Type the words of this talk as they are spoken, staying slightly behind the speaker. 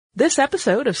This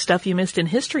episode of Stuff You Missed in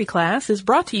History Class is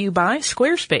brought to you by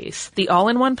Squarespace, the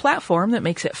all-in-one platform that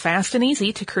makes it fast and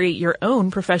easy to create your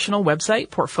own professional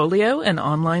website, portfolio, and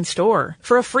online store.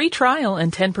 For a free trial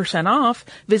and 10% off,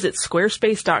 visit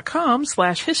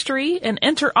squarespace.com/history and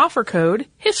enter offer code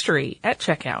HISTORY at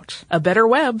checkout. A better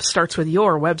web starts with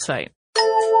your website.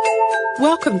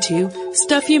 Welcome to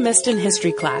Stuff You Missed in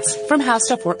History Class from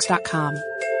HowStuffWorks.com.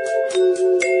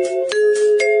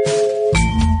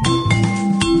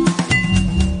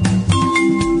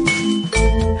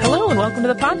 Welcome to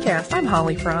the podcast. I'm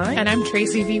Holly Fry. And I'm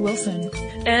Tracy V. Wilson.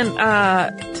 And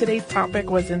today's topic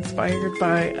was inspired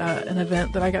by an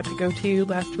event that I got to go to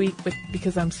last week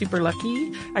because I'm super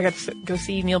lucky. I got to go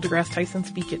see Neil deGrasse Tyson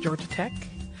speak at Georgia Tech,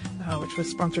 which was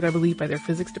sponsored, I believe, by their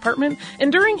physics department.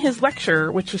 And during his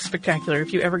lecture, which was spectacular,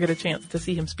 if you ever get a chance to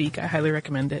see him speak, I highly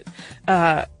recommend it.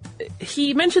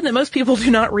 He mentioned that most people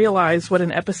do not realize what an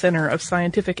epicenter of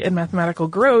scientific and mathematical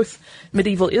growth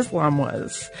medieval Islam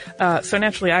was. So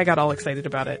naturally, I got all excited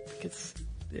about it because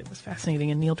it was fascinating,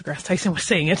 and Neil deGrasse Tyson was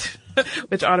saying it,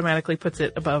 which automatically puts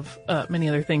it above many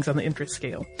other things on the interest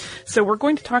scale. So we're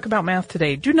going to talk about math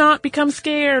today. Do not become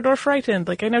scared or frightened.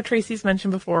 Like I know Tracy's mentioned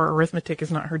before, arithmetic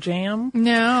is not her jam.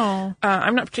 No.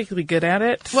 I'm not particularly good at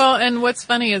it. Well, and what's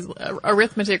funny is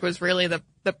arithmetic was really the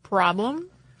problem.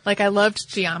 Like, I loved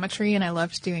geometry and I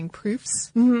loved doing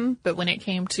proofs. Mm-hmm. But when it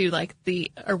came to, like,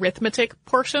 the arithmetic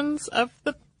portions of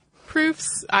the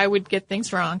proofs, I would get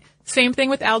things wrong. Same thing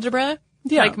with algebra.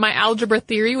 Yeah. Like, my algebra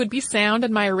theory would be sound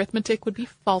and my arithmetic would be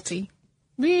faulty.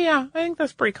 Yeah, I think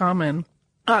that's pretty common.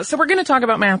 So we're going to talk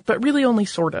about math, but really only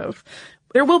sort of.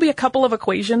 There will be a couple of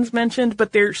equations mentioned,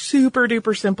 but they're super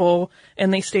duper simple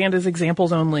and they stand as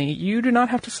examples only. You do not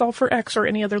have to solve for X or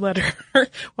any other letter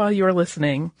while you are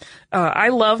listening. I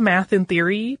love math in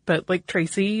theory, but like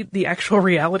Tracy, the actual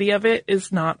reality of it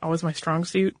is not always my strong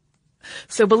suit.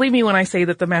 So believe me when I say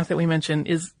that the math that we mention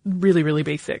is really, really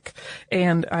basic.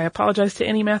 And I apologize to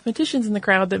any mathematicians in the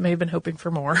crowd that may have been hoping for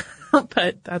more,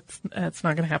 but that's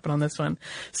not going to happen on this one.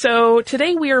 So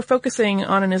today we are focusing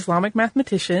on an Islamic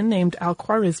mathematician named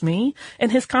Al-Khwarizmi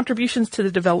and his contributions to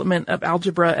the development of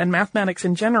algebra and mathematics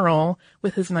in general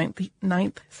with his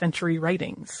 9th century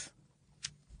writings.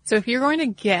 So if you're going to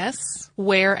guess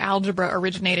where algebra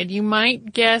originated, you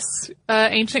might guess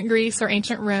ancient Greece or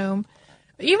ancient Rome.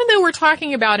 Even though we're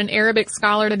talking about an Arabic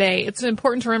scholar today, it's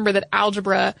important to remember that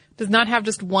algebra does not have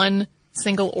just one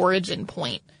single origin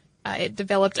point. It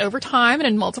developed over time and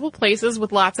in multiple places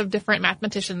with lots of different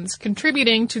mathematicians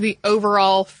contributing to the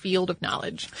overall field of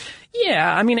knowledge.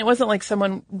 Yeah, I mean, it wasn't like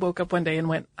someone woke up one day and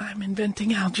went, I'm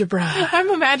inventing algebra. I'm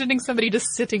imagining somebody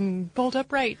just sitting bolt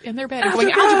upright in their bed and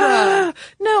going, algebra!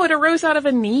 No, it arose out of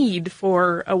a need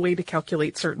for a way to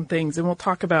calculate certain things, and we'll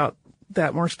talk about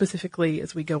that more specifically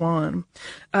as we go on.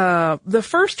 The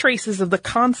first traces of the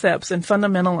concepts and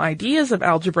fundamental ideas of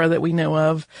algebra that we know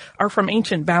of are from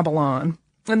ancient Babylon,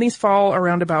 and these fall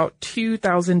around about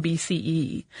 2000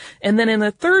 BCE. And then in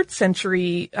the 3rd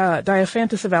century,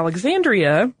 Diophantus of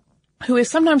Alexandria, who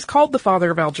is sometimes called the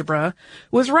father of algebra,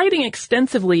 was writing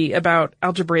extensively about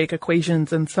algebraic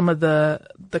equations and some of the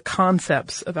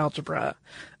concepts of algebra.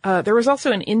 There was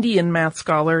also an Indian math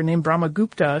scholar named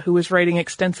Brahmagupta who was writing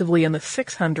extensively in the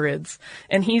 600s,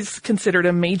 and he's considered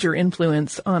a major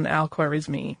influence on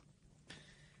Al-Khwarizmi.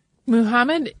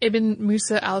 Muhammad ibn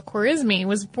Musa al-Khwarizmi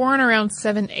was born around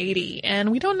 780,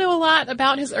 and we don't know a lot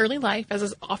about his early life, as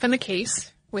is often the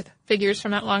case with figures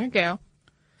from that long ago.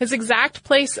 His exact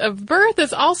place of birth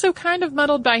is also kind of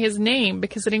muddled by his name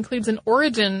because it includes an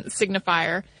origin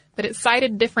signifier, but it's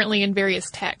cited differently in various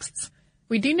texts.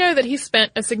 We do know that he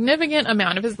spent a significant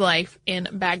amount of his life in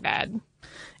Baghdad.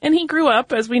 And he grew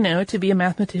up, as we know, to be a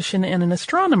mathematician and an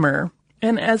astronomer.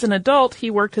 And as an adult, he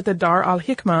worked at the Dar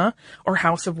al-Hikmah, or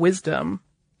House of Wisdom.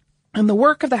 And the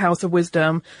work of the House of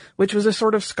Wisdom, which was a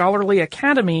sort of scholarly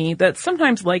academy that's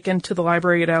sometimes likened to the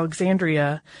library at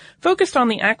Alexandria, focused on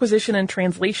the acquisition and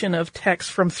translation of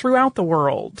texts from throughout the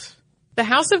world. The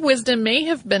House of Wisdom may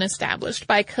have been established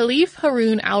by Caliph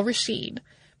Harun al-Rashid,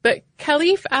 but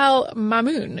Caliph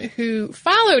al-Mamun, who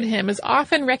followed him, is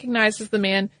often recognized as the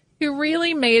man who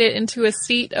really made it into a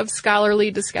seat of scholarly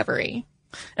discovery.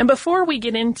 And before we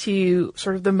get into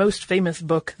sort of the most famous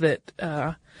book that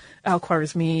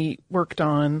Al-Khwarizmi worked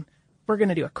on, we're going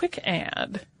to do a quick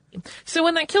ad. So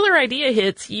when that killer idea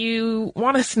hits, you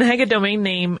want to snag a domain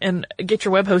name and get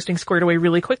your web hosting squared away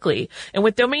really quickly. And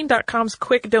with Domain.com's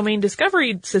quick domain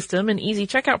discovery system and easy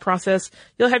checkout process,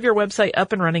 you'll have your website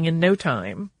up and running in no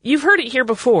time. You've heard it here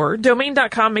before.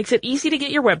 Domain.com makes it easy to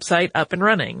get your website up and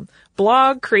running.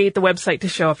 blog, create the website to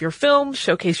show off your film,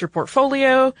 showcase your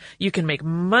portfolio. You can make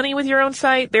money with your own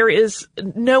site. There is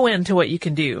no end to what you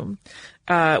can do.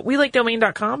 We like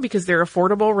domain.com because they're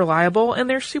affordable, reliable, and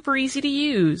they're super easy to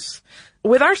use.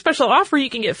 With our special offer,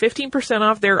 you can get 15%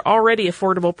 off their already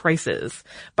affordable prices.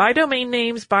 Buy domain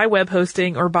names, buy web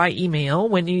hosting, or buy email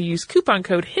when you use coupon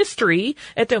code HISTORY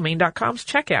at domain.com's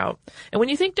checkout. And when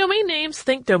you think domain names,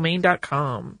 think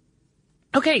domain.com.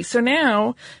 Okay, so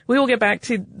now we will get back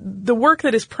to the work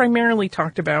that is primarily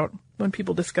talked about when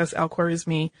people discuss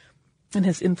Al-Khwarizmi and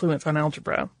his influence on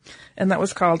algebra. And that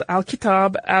was called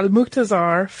Al-Kitab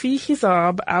al-Muqtazar fi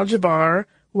Hisab al-Jabar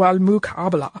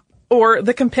wal-Muqabla, or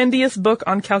the Compendious Book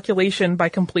on Calculation by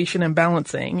Completion and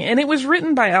Balancing. And it was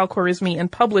written by Al-Khwarizmi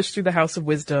and published through the House of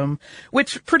Wisdom,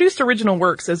 which produced original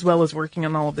works as well as working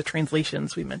on all of the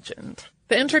translations we mentioned.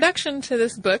 The introduction to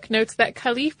this book notes that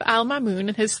Caliph al-Ma'mun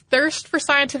and his thirst for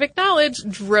scientific knowledge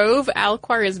drove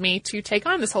Al-Khwarizmi to take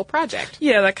on this whole project.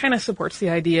 Yeah, that kind of supports the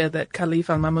idea that Caliph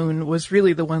al-Ma'mun was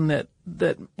really the one that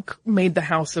made the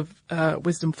House of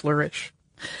Wisdom flourish.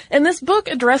 And this book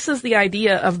addresses the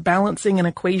idea of balancing an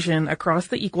equation across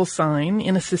the equal sign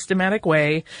in a systematic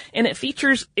way, and it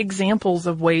features examples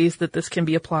of ways that this can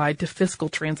be applied to fiscal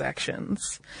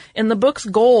transactions. And the book's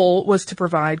goal was to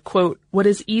provide, quote, what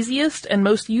is easiest and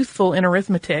most useful in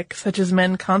arithmetic, such as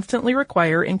men constantly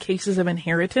require in cases of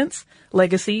inheritance,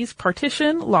 legacies,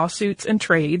 partition, lawsuits, and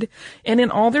trade, and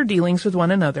in all their dealings with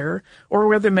one another, or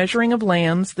where the measuring of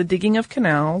lands, the digging of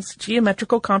canals,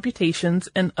 geometrical computations,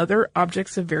 and other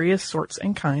objects of various sorts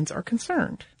and kinds are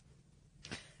concerned.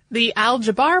 The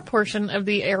Al-Jabar portion of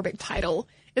the Arabic title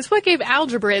is what gave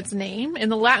algebra its name in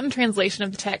the Latin translation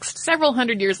of the text several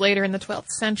hundred years later in the 12th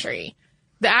century.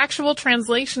 The actual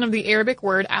translation of the Arabic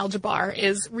word algebra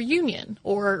is reunion,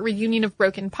 or reunion of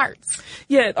broken parts.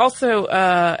 Yeah, it also,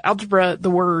 algebra,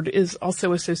 the word, is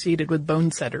also associated with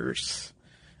bone setters.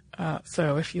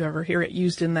 So if you ever hear it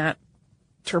used in that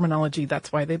terminology,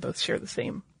 that's why they both share the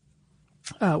same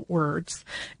words.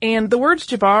 And the words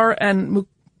jabar and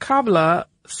muqabla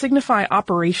signify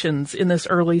operations in this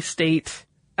early state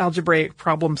algebraic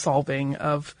problem solving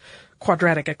of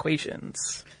quadratic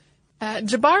equations.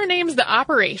 Jabar names the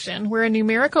operation where a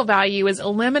numerical value is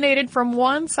eliminated from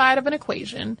one side of an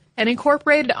equation and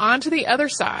incorporated onto the other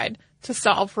side to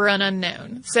solve for an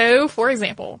unknown. So, for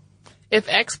example, if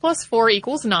x plus 4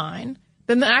 equals 9,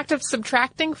 then the act of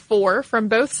subtracting 4 from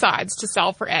both sides to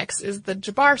solve for x is the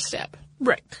Jabar step.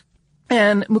 Right.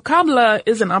 And muqabla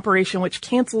is an operation which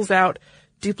cancels out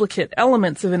duplicate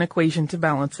elements of an equation to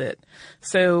balance it.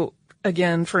 So,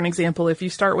 again, for an example, if you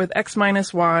start with x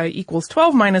minus y equals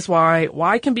 12 minus y,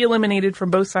 y can be eliminated from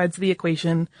both sides of the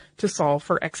equation to solve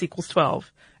for x equals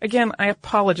 12. Again, I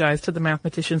apologize to the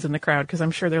mathematicians in the crowd because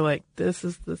I'm sure they're like, this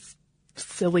is the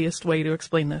silliest way to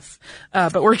explain this.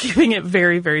 But we're keeping it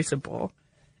very, very simple.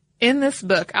 In this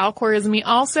book, Al-Khwarizmi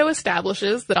also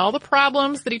establishes that all the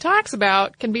problems that he talks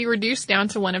about can be reduced down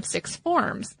to one of 6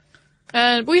 forms.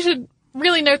 We should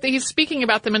really note that he's speaking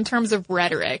about them in terms of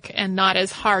rhetoric and not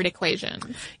as hard equations.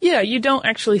 Yeah, you don't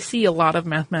actually see a lot of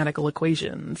mathematical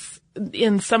equations.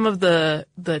 In some of the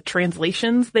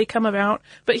translations, they come about,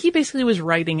 but he basically was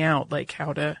writing out, like,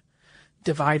 how to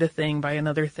divide a thing by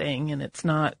another thing, and it's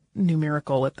not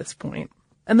numerical at this point.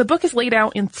 And the book is laid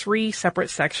out in 3 separate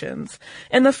sections.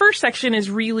 And the first section is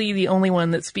really the only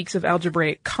one that speaks of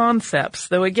algebraic concepts,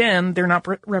 though again, they're not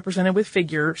represented with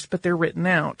figures, but they're written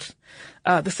out.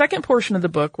 The second portion of the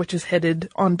book, which is headed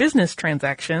on business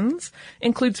transactions,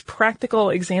 includes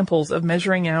practical examples of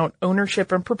measuring out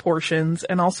ownership and proportions,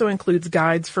 and also includes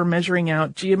guides for measuring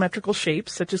out geometrical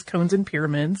shapes, such as cones and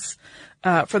pyramids,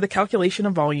 for the calculation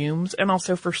of volumes, and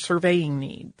also for surveying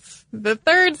needs. The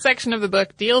third section of the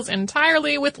book deals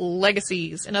entirely with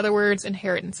legacies, in other words,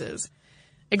 inheritances.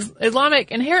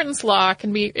 Islamic inheritance law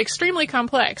can be extremely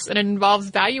complex, and it involves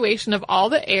valuation of all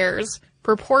the heirs,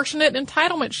 proportionate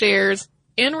entitlement shares,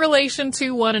 in relation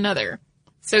to one another.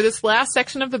 So this last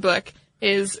section of the book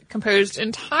is composed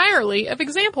entirely of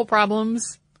example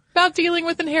problems about dealing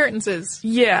with inheritances.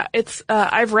 Yeah, it's,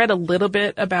 I've read a little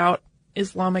bit about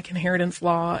Islamic inheritance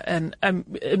law, and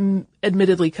I'm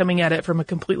admittedly coming at it from a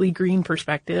completely green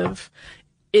perspective.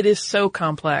 It is so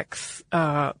complex,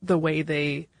 the way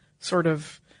they sort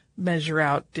of measure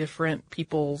out different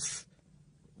people's,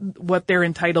 what they're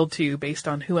entitled to based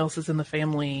on who else is in the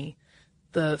family,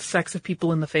 the sex of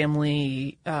people in the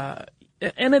family, and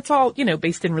it's all,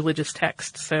 based in religious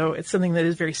texts. So it's something that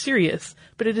is very serious,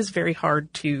 but it is very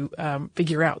hard to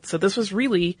figure out. So this was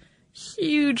really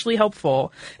hugely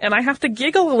helpful. And I have to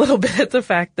giggle a little bit at the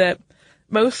fact that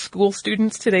most school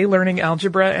students today learning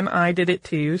algebra, and I did it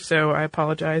too, so I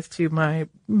apologize to my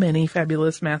many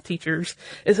fabulous math teachers,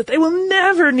 is that they will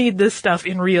never need this stuff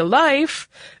in real life,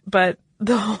 but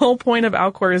the whole point of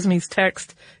Al-Khwarizmi's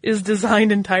text is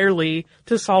designed entirely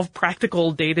to solve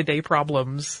practical day-to-day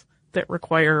problems that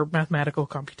require mathematical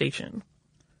computation.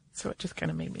 So it just kind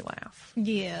of made me laugh.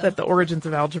 Yeah. That the origins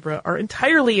of algebra are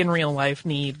entirely in real life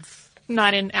needs.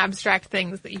 Not in abstract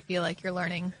things that you feel like you're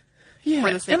learning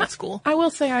for the sake of school. I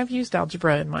will say I've used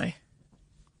algebra in my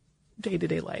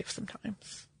day-to-day life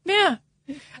sometimes. Yeah.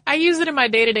 I use it in my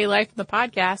day-to-day life in the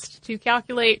podcast to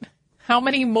calculate how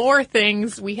many more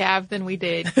things we have than we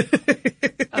did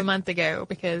a month ago,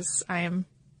 because I am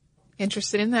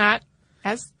interested in that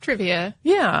as trivia.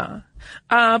 Yeah.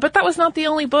 But that was not the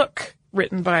only book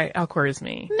written by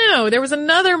Al-Khwarizmi. No, there was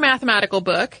another mathematical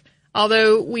book,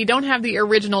 although we don't have the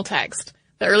original text.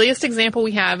 The earliest example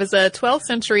we have is a 12th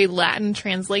century Latin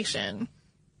translation.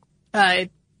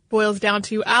 It boils down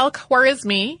to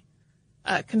Al-Khwarizmi,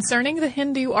 concerning the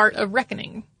Hindu art of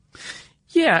reckoning.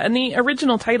 Yeah, and the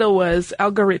original title was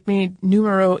Algoritmi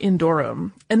Numero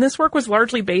Indorum, and this work was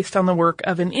largely based on the work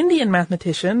of an Indian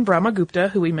mathematician, Brahmagupta,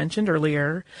 who we mentioned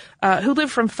earlier, who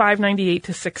lived from 598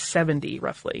 to 670,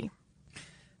 roughly.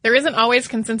 There isn't always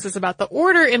consensus about the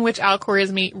order in which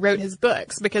Al-Khwarizmi wrote his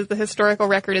books, because the historical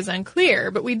record is unclear,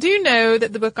 but we do know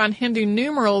that the book on Hindu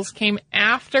numerals came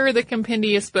after the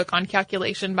compendious book on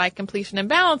calculation by completion and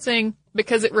balancing,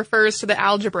 because it refers to the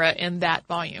algebra in that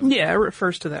volume. Yeah, it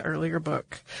refers to that earlier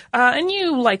book. And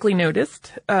you likely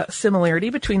noticed similarity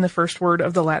between the first word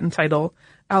of the Latin title,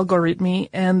 algoritmi,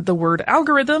 and the word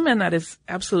algorithm, and that is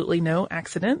absolutely no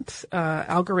accident.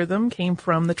 Algorithm came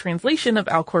from the translation of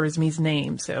Al-Khwarizmi's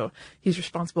name, so he's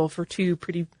responsible for two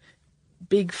pretty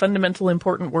big, fundamental,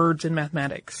 important words in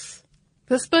mathematics.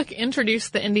 This book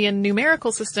introduced the Indian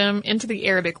numerical system into the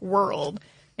Arabic world,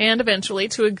 and eventually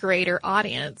to a greater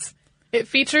audience. It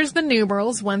features the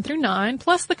numerals 1 through 9,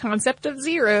 plus the concept of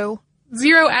zero.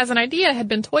 Zero as an idea had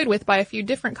been toyed with by a few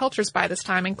different cultures by this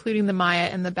time, including the Maya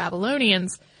and the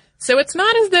Babylonians. So it's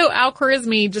not as though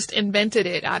Al-Khwarizmi just invented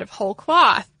it out of whole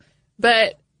cloth,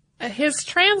 but his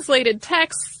translated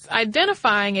texts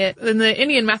identifying it in the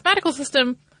Indian mathematical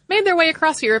system made their way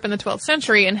across Europe in the 12th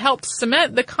century and helped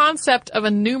cement the concept of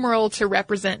a numeral to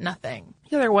represent nothing.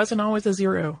 Yeah, there wasn't always a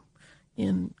zero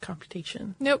in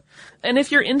computation. Nope. And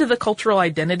if you're into the cultural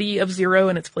identity of zero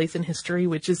and its place in history,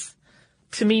 which is,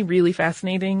 to me, really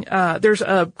fascinating, there's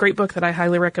a great book that I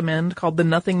highly recommend called The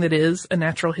Nothing That Is, A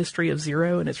Natural History of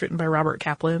Zero, and it's written by Robert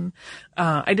Kaplan.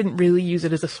 I didn't really use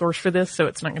it as a source for this, so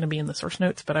it's not going to be in the source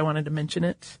notes, but I wanted to mention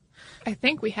it. I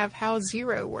think we have How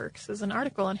Zero Works as an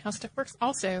article on How Stuff Works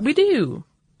also. We do.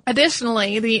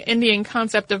 Additionally, the Indian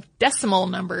concept of decimal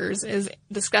numbers is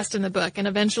discussed in the book and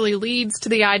eventually leads to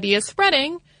the idea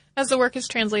spreading as the work is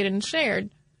translated and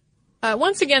shared.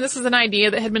 Once again, this is an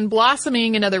idea that had been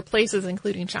blossoming in other places,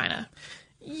 including China.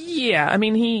 Yeah, I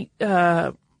mean,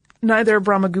 neither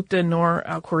Brahmagupta nor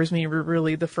Al-Khwarizmi were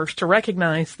really the first to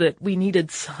recognize that we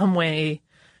needed some way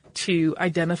to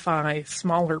identify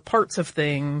smaller parts of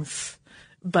things,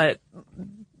 but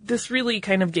this really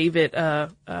kind of gave it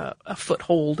a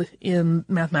foothold in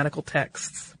mathematical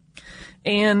texts.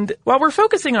 And while we're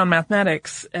focusing on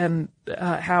mathematics and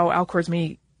how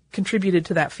Al-Khwarizmi contributed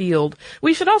to that field,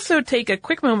 we should also take a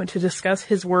quick moment to discuss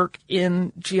his work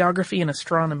in geography and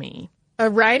astronomy. A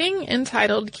writing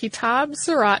entitled Kitab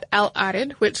Surat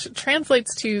al-Arid, which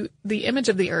translates to The Image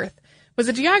of the Earth, was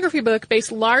a geography book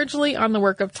based largely on the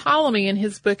work of Ptolemy in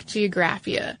his book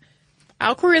Geographia.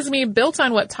 Al-Khwarizmi built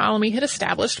on what Ptolemy had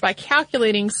established by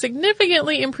calculating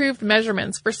significantly improved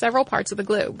measurements for several parts of the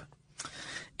globe.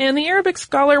 And the Arabic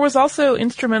scholar was also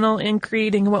instrumental in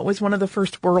creating what was one of the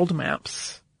first world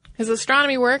maps. His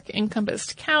astronomy work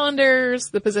encompassed calendars,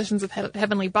 the positions of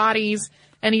heavenly bodies,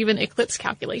 and even eclipse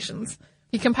calculations.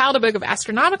 He compiled a book of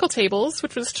astronomical tables,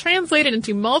 which was translated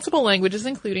into multiple languages,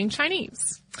 including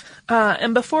Chinese.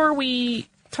 And before we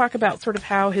talk about sort of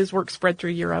how his work spread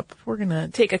through Europe, we're going to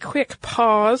take a quick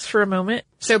pause for a moment.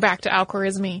 So back to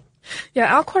Al-Khwarizmi. Yeah,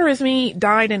 Al-Khwarizmi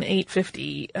died in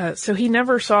 850, so he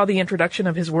never saw the introduction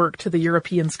of his work to the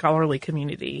European scholarly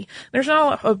community. There's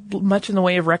not much in the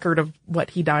way of record of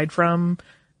what he died from.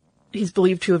 He's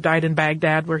believed to have died in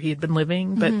Baghdad, where he had been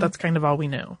living, but that's kind of all we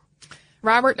know.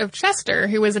 Robert of Chester,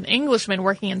 who was an Englishman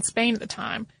working in Spain at the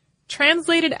time,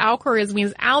 translated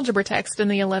Al-Khwarizmi's algebra text in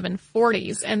the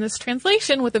 1140s, and this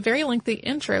translation with a very lengthy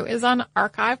intro is on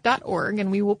archive.org, and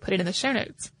we will put it in the show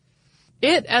notes.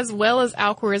 It, as well as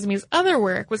Al-Khwarizmi's other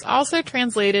work, was also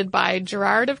translated by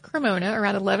Gerard of Cremona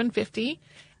around 1150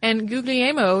 and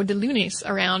Guglielmo de Lunis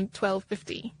around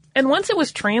 1250. And once it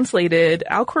was translated,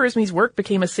 Al-Khwarizmi's work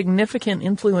became a significant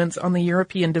influence on the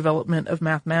European development of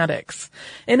mathematics.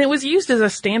 And it was used as a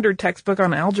standard textbook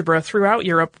on algebra throughout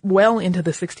Europe well into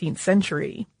the 16th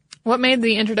century. What made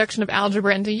the introduction of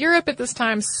algebra into Europe at this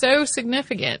time so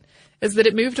significant is that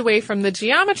it moved away from the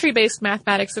geometry-based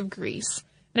mathematics of Greece.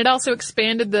 And it also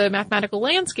expanded the mathematical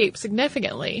landscape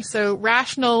significantly. So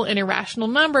rational and irrational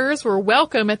numbers were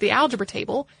welcome at the algebra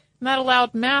table, and that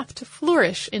allowed math to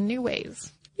flourish in new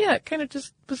ways. Yeah, it kind of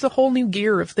just was a whole new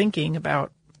gear of thinking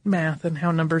about math and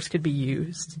how numbers could be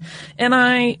used. And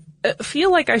I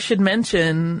feel like I should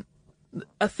mention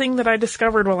a thing that I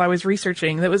discovered while I was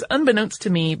researching that was unbeknownst to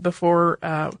me before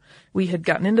we had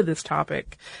gotten into this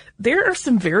topic. There are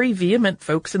some very vehement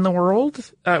folks in the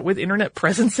world with internet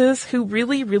presences who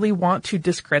really, really want to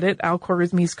discredit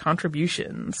Al-Khwarizmi's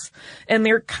contributions. And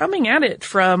they're coming at it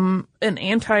from an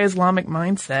anti-Islamic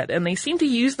mindset. And they seem to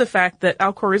use the fact that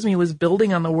Al-Khwarizmi was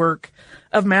building on the work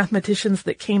of mathematicians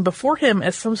that came before him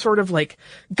as some sort of like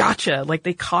gotcha, like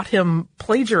they caught him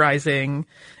plagiarizing.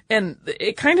 And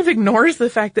it kind of ignores the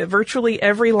fact that virtually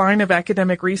every line of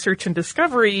academic research and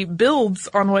discovery builds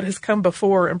on what has come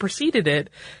before and preceded it.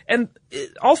 And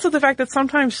also the fact that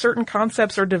sometimes certain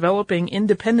concepts are developing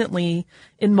independently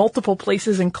in multiple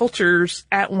places and cultures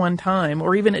at one time,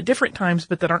 or even at different times,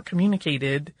 but that aren't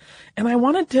communicated. And I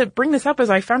wanted to bring this up as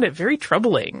I found it very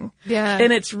troubling. Yeah.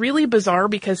 And it's really bizarre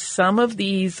because some of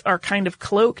these are kind of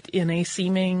cloaked in a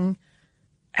seeming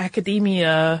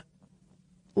academia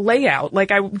layout.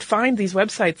 Like I would find these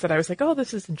websites that I was like, oh,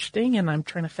 this is interesting, and I'm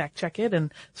trying to fact check it,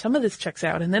 and some of this checks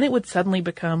out, and then it would suddenly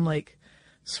become like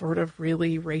sort of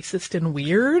really racist and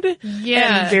weird.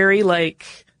 Yeah. And very like,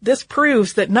 this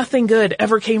proves that nothing good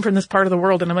ever came from this part of the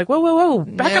world. And I'm like, whoa,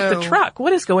 back up the truck.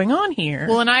 What is going on here?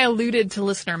 Well, and I alluded to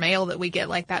listener mail that we get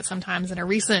like that sometimes in a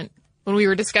recent, when we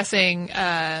were discussing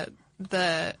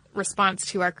the response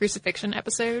to our crucifixion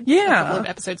episode. Yeah. A couple of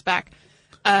episodes back.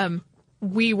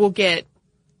 We will get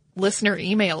listener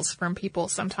emails from people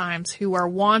sometimes who are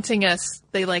wanting us,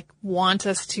 they like want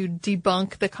us to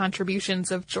debunk the contributions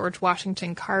of George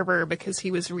Washington Carver because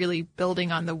he was really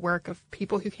building on the work of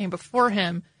people who came before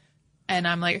him. And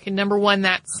I'm like, okay, number one,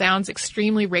 that sounds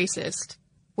extremely racist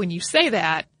when you say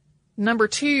that. Number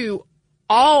two,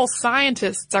 all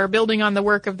scientists are building on the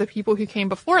work of the people who came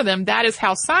before them. That is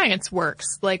how science works.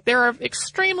 Like, there are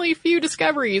extremely few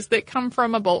discoveries that come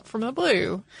from a bolt from the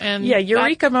blue. And yeah,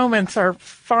 eureka moments are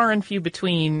far and few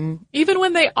between. Even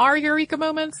when they are eureka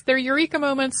moments, they're eureka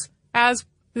moments, as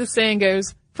the saying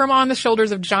goes, from on the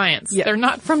shoulders of giants. Yeah. They're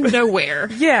not from nowhere.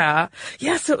 Yeah.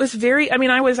 Yeah, so it was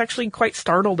I was actually quite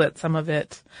startled at some of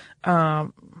it.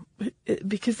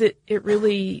 Because it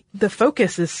really, the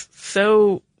focus is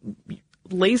so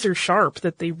laser sharp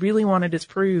that they really want to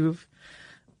disprove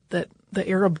that the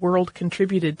Arab world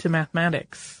contributed to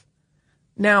mathematics.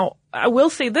 Now, I will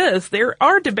say this, there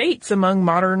are debates among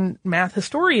modern math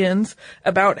historians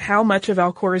about how much of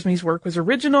Al-Khwarizmi's work was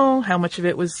original, how much of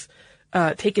it was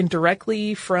taken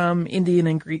directly from Indian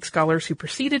and Greek scholars who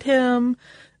preceded him.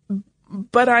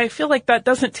 But I feel like that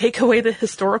doesn't take away the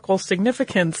historical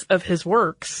significance of his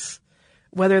works,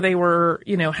 whether they were,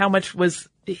 how much was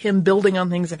him building on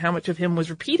things and how much of him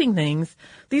was repeating things.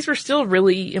 These were still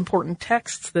really important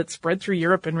texts that spread through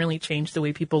Europe and really changed the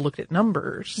way people looked at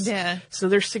numbers. Yeah. So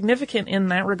they're significant in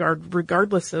that regard,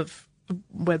 regardless of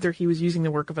whether he was using the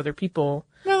work of other people.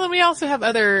 Well, and we also have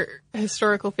other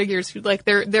historical figures who, like,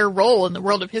 their role in the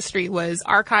world of history was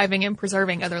archiving and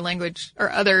preserving other language or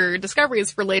other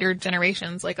discoveries for later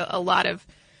generations. Like a lot of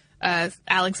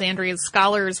Alexandria's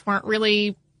scholars weren't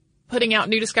really putting out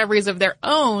new discoveries of their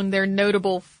own. They're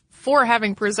notable for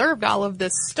having preserved all of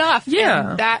this stuff.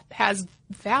 Yeah. And that has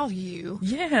value.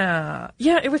 Yeah.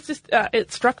 Yeah, it was just,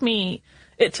 it struck me,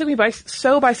 it took me by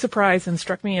surprise and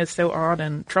struck me as so odd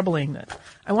and troubling that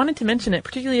I wanted to mention it,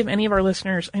 particularly if any of our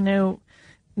listeners, I know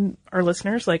our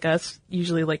listeners like us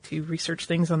usually like to research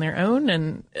things on their own,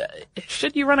 and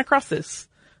should you run across this,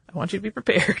 I want you to be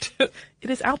prepared. It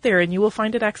is out there and you will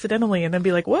find it accidentally and then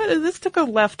be like, what? This took a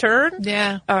left turn?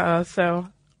 Yeah. So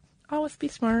always be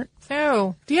smart.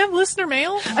 So, do you have listener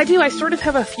mail? I do. I sort of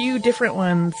have a few different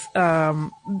ones,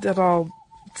 that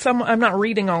I'm not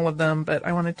reading all of them, but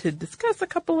I wanted to discuss a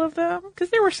couple of them because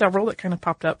there were several that kind of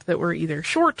popped up that were either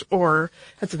short or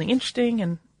had something interesting.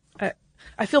 And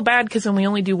I feel bad because when we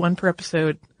only do one per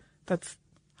episode, that's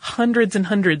hundreds and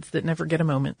hundreds that never get a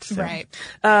moment. So.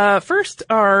 Right. First,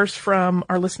 ours from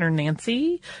our listener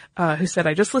Nancy, who said,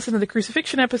 I just listened to the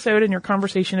crucifixion episode and your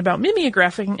conversation about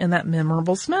mimeographing and that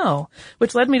memorable smell,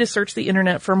 which led me to search the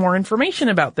internet for more information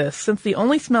about this, since the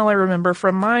only smell I remember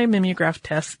from my mimeograph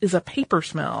tests is a paper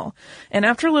smell. And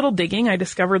after a little digging, I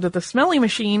discovered that the smelly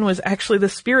machine was actually the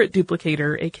spirit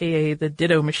duplicator, aka the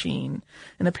ditto machine.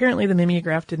 And apparently the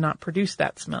mimeograph did not produce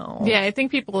that smell. Yeah, I think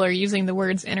people are using the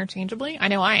words interchangeably. I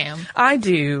know I am. I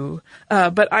do,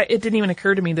 but it didn't even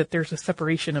occur to me that there's a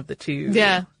separation of the two.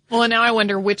 Yeah. Well, and now I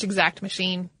wonder which exact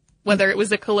machine, whether it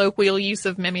was a colloquial use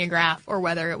of mimeograph or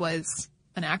whether it was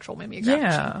an actual mimeograph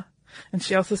machine. And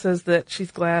she also says that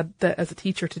she's glad that as a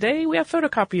teacher today, we have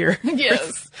photocopier.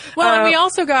 Yes. Well, and we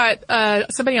also got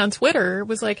somebody on Twitter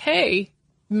was like, hey,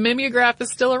 mimeograph is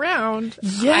still around.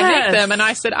 Yes. I make them. And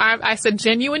I said,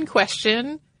 genuine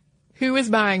question. Who is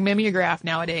buying mimeograph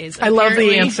nowadays? I love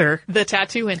the answer. The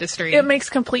tattoo industry. It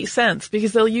makes complete sense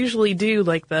because they'll usually do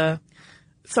like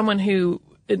someone who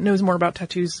knows more about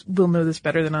tattoos will know this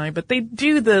better than I, but they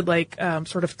do the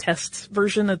sort of test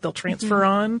version that they'll transfer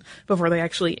on before they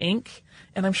actually ink.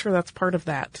 And I'm sure that's part of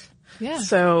that. Yeah.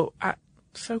 So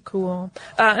cool.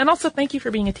 And also thank you for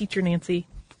being a teacher, Nancy.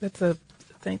 That's a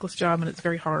thankless job and it's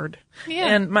very hard. Yeah.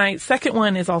 And my second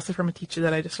one is also from a teacher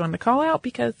that I just wanted to call out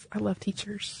because I love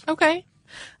teachers. Okay.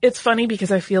 It's funny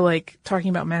because I feel like talking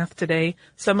about math today,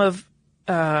 some of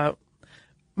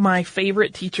my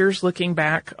favorite teachers looking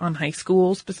back on high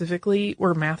school specifically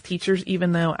were math teachers,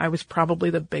 even though I was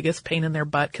probably the biggest pain in their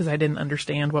butt because I didn't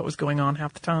understand what was going on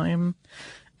half the time.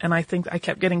 And I think I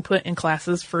kept getting put in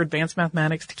classes for advanced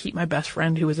mathematics to keep my best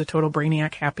friend, who was a total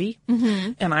brainiac, happy.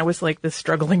 Mm-hmm. And I was like this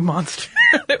struggling monster.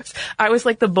 I was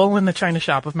like the bull in the china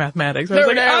shop of mathematics. I was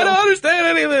I don't understand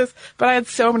any of this. But I had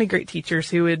so many great teachers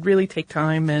who would really take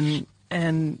time and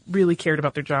really cared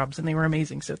about their jobs, and they were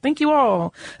amazing. So thank you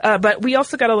all. But we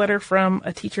also got a letter from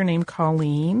a teacher named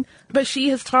Colleen. But she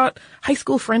has taught high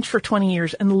school French for 20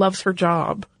 years and loves her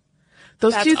job.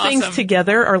 Those That's two things awesome.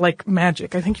 together are like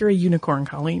magic. I think you're a unicorn,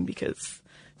 Colleen, because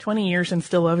 20 years and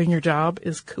still loving your job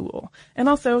is cool. And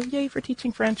also, yay for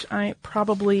teaching French. I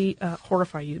probably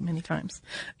horrify you many times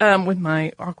with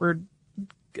my awkward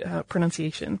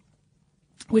pronunciation,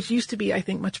 which used to be, I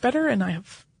think, much better, and I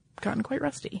have gotten quite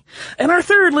rusty. And our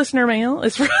third listener mail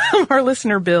is from our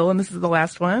listener Bill, and this is the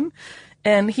last one.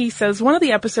 And he says, one of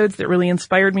the episodes that really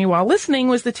inspired me while listening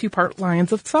was the 2-part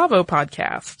Lions of Tsavo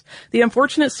podcast. The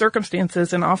unfortunate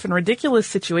circumstances and often ridiculous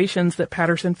situations that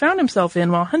Patterson found himself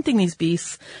in while hunting these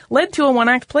beasts led to a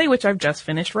one-act play which I've just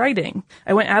finished writing.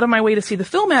 I went out of my way to see the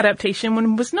film adaptation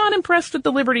and was not impressed with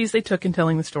the liberties they took in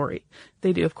telling the story.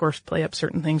 They do, of course, play up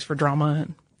certain things for drama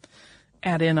and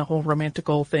add in a whole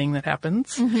romantical thing that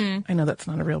happens. Mm-hmm. I know that's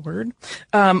not a real word.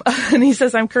 And he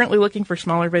says, I'm currently looking for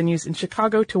smaller venues in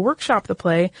Chicago to workshop the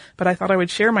play, but I thought I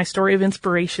would share my story of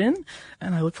inspiration,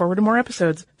 and I look forward to more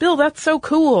episodes. Bill, that's so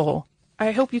cool. I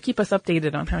hope you keep us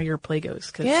updated on how your play goes,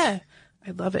 because I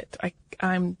love it.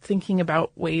 I'm thinking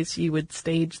about ways you would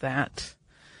stage that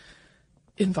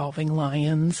involving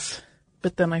lions,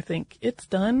 but then I think it's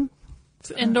done. It's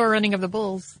indoor running of the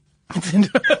bulls. It's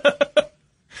indoor.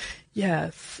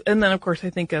 Yes. And then, of course,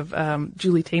 I think of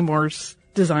Julie Taymor's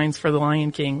designs for The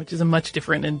Lion King, which is a much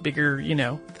different and bigger,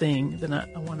 thing than a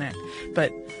one-act.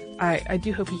 But I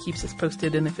do hope he keeps us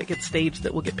posted, and if it gets staged,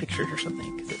 that we'll get pictures or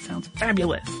something, because it sounds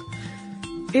fabulous.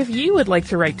 If you would like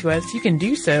to write to us, you can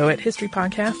do so at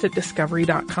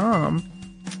historypodcast@discovery.com.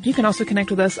 You can also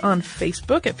connect with us on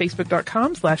Facebook at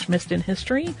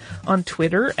facebook.com/missedinhistory, on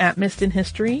Twitter at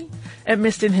missedinhistory, at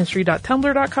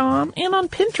missedinhistory.tumblr.com, and on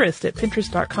Pinterest at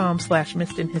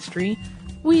pinterest.com/missedinhistory.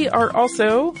 We are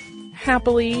also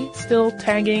happily still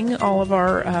tagging all of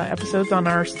our episodes on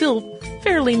our still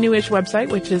fairly newish website,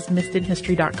 which is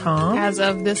missedinhistory.com. As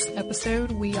of this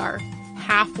episode, we are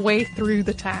halfway through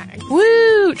the tag.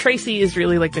 Woo! Tracy is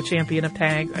really like the champion of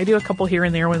tags. I do a couple here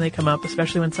and there when they come up,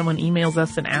 especially when someone emails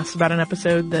us and asks about an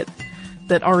episode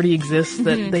that already exists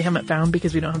that they haven't found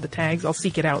because we don't have the tags. I'll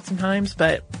seek it out sometimes,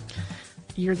 but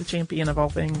you're the champion of all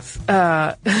things.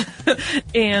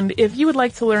 And if you would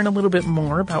like to learn a little bit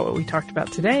more about what we talked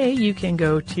about today, you can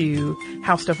go to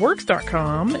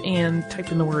howstuffworks.com and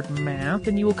type in the word math,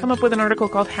 and you will come up with an article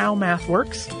called How Math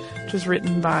Works, which was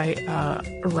written by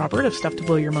Robert of Stuff to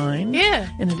Blow Your Mind. Yeah.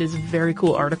 And it is a very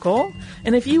cool article.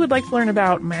 And if you would like to learn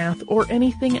about math or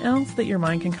anything else that your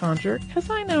mind can conjure, because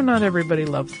I know not everybody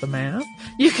loves the math,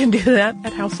 you can do that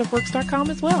at howstuffworks.com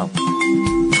as well.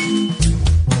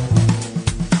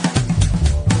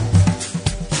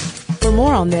 For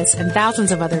more on this and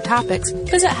thousands of other topics,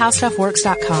 visit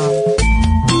howstuffworks.com.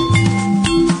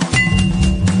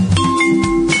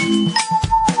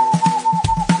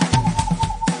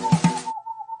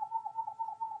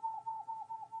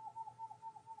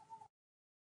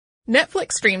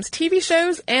 Netflix streams TV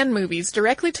shows and movies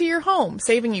directly to your home,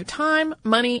 saving you time,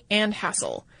 money, and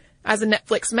hassle. As a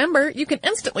Netflix member, you can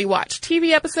instantly watch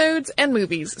TV episodes and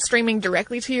movies streaming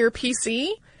directly to your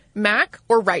PC, Mac,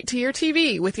 or right to your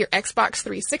TV with your Xbox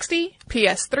 360,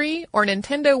 PS3, or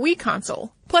Nintendo Wii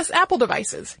console, plus Apple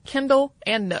devices, Kindle,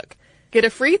 and Nook. Get a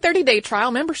free 30-day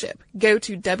trial membership. Go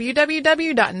to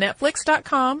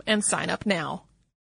www.netflix.com and sign up now.